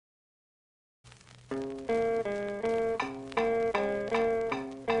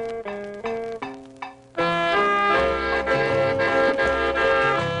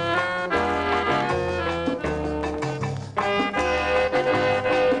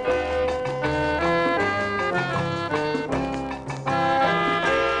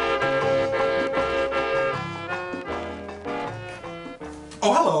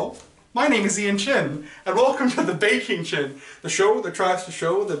My name is Ian Chin, and welcome to the Bakingchin, the show that tries to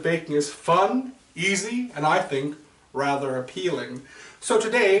show that baking is fun, easy, and I think rather appealing. So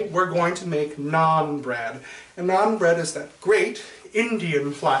today we're going to make naan bread. And naan bread is that great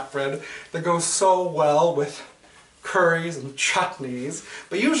Indian flatbread that goes so well with curries and chutneys,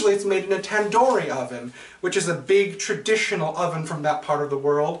 but usually it's made in a tandoori oven, which is a big traditional oven from that part of the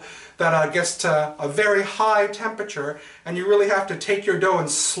world that gets to a very high temperature, and you really have to take your dough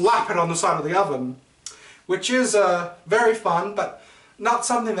and slap it on the side of the oven, which is very fun, but not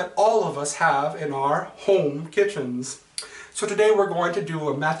something that all of us have in our home kitchens. So today we're going to do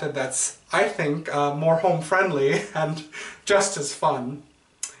a method that's, I think, more home-friendly and just as fun,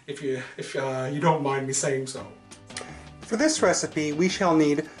 if you don't mind me saying so. For this recipe, we shall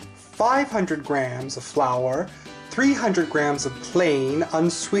need 500 grams of flour, 300 grams of plain,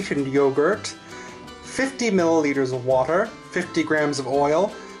 unsweetened yogurt, 50 milliliters of water, 50 grams of oil,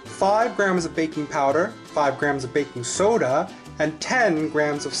 5 grams of baking powder, 5 grams of baking soda, and 10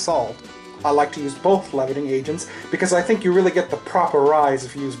 grams of salt. I like to use both leavening agents because I think you really get the proper rise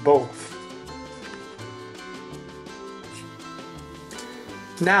if you use both.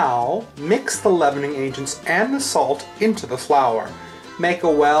 Now, mix the leavening agents and the salt into the flour. Make a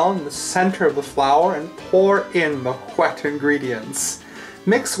well in the center of the flour and pour in the wet ingredients.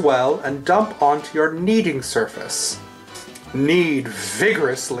 Mix well and dump onto your kneading surface. Knead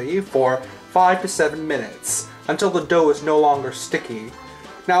vigorously for 5 to 7 minutes until the dough is no longer sticky.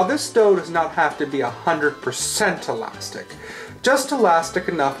 Now, this dough does not have to be 100% elastic, just elastic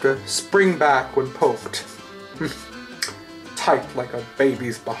enough to spring back when poked. Tight like a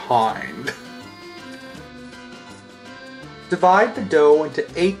baby's behind. Divide the dough into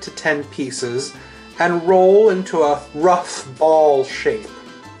 8 to 10 pieces and roll into a rough ball shape.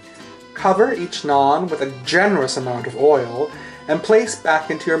 Cover each naan with a generous amount of oil and place back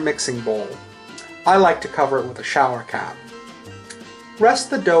into your mixing bowl. I like to cover it with a shower cap.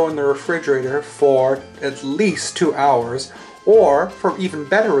 Rest the dough in the refrigerator for at least 2 hours, or, for even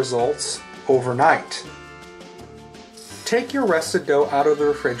better results, overnight. Take your rested dough out of the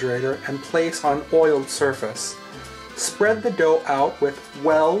refrigerator and place on an oiled surface. Spread the dough out with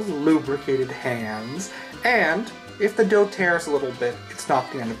well-lubricated hands, and if the dough tears a little bit, it's not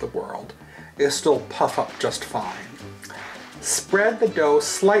the end of the world. It'll still puff up just fine. Spread the dough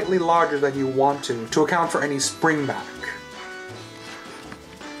slightly larger than you want to account for any springback.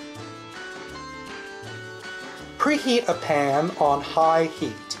 Preheat a pan on high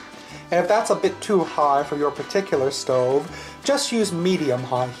heat. And if that's a bit too high for your particular stove, just use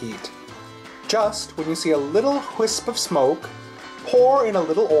medium-high heat. Just when you see a little wisp of smoke, pour in a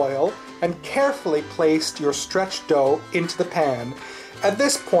little oil and carefully place your stretched dough into the pan. At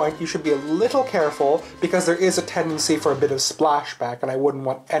this point, you should be a little careful because there is a tendency for a bit of splashback and I wouldn't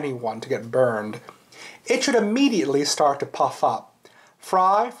want anyone to get burned. It should immediately start to puff up.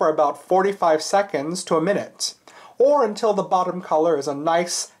 Fry for about 45 seconds to a minute, or until the bottom color is a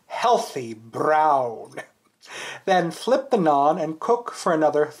nice, healthy brown. Then flip the naan and cook for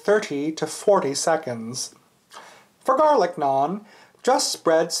another 30 to 40 seconds. For garlic naan, just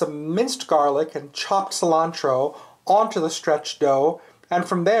spread some minced garlic and chopped cilantro onto the stretched dough, and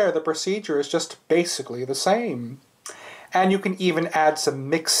from there the procedure is just basically the same. And you can even add some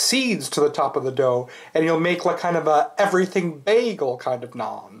mixed seeds to the top of the dough, and you'll make like kind of a everything bagel kind of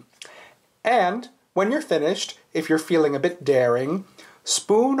naan. And when you're finished, if you're feeling a bit daring,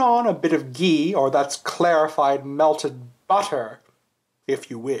 spoon on a bit of ghee, or that's clarified melted butter, if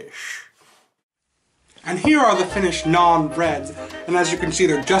you wish. And here are the finished naan breads, and as you can see,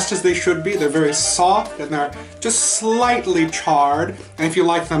 they're just as they should be. They're very soft, and they're just slightly charred, and if you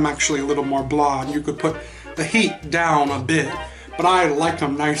like them actually a little more blonde, you could put the heat down a bit, but I like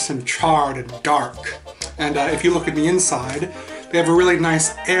them nice and charred and dark. And if you look at the inside, they have a really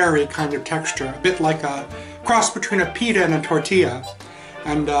nice airy kind of texture, a bit like a cross between a pita and a tortilla.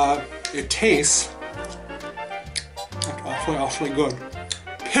 And it tastes awfully good.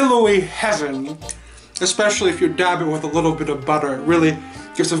 Pillowy heaven, especially if you dab it with a little bit of butter. It really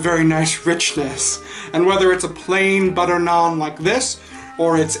gives a very nice richness. And whether it's a plain butter naan like this,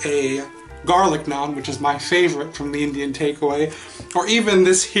 or it's a garlic naan, which is my favorite from the Indian takeaway, or even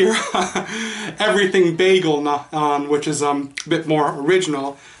this here everything bagel naan, which is a bit more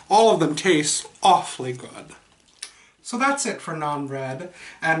original, all of them taste awfully good. So that's it for naan bread,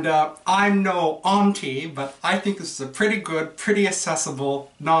 and I'm no auntie, but I think this is a pretty good, pretty accessible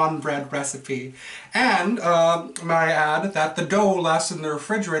naan bread recipe. And may I add that the dough lasts in the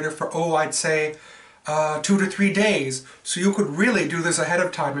refrigerator for, I'd say 2 to 3 days. So you could really do this ahead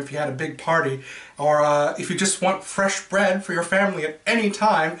of time if you had a big party, or if you just want fresh bread for your family at any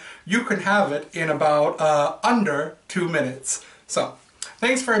time, you can have it in about under 2 minutes. So,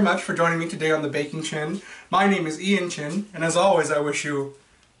 thanks very much for joining me today on the Baking Chin. My name is Ian Chin, and as always I wish you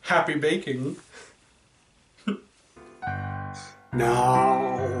happy baking.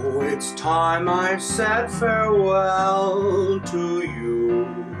 Now it's time I said farewell to you,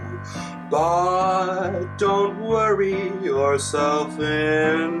 but don't worry yourself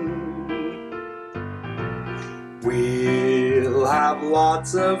in. We'll have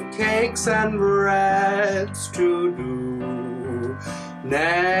lots of cakes and breads to do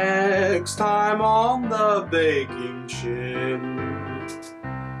next time on the Baking Chin.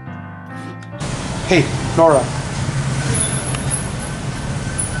 Hey, Nora.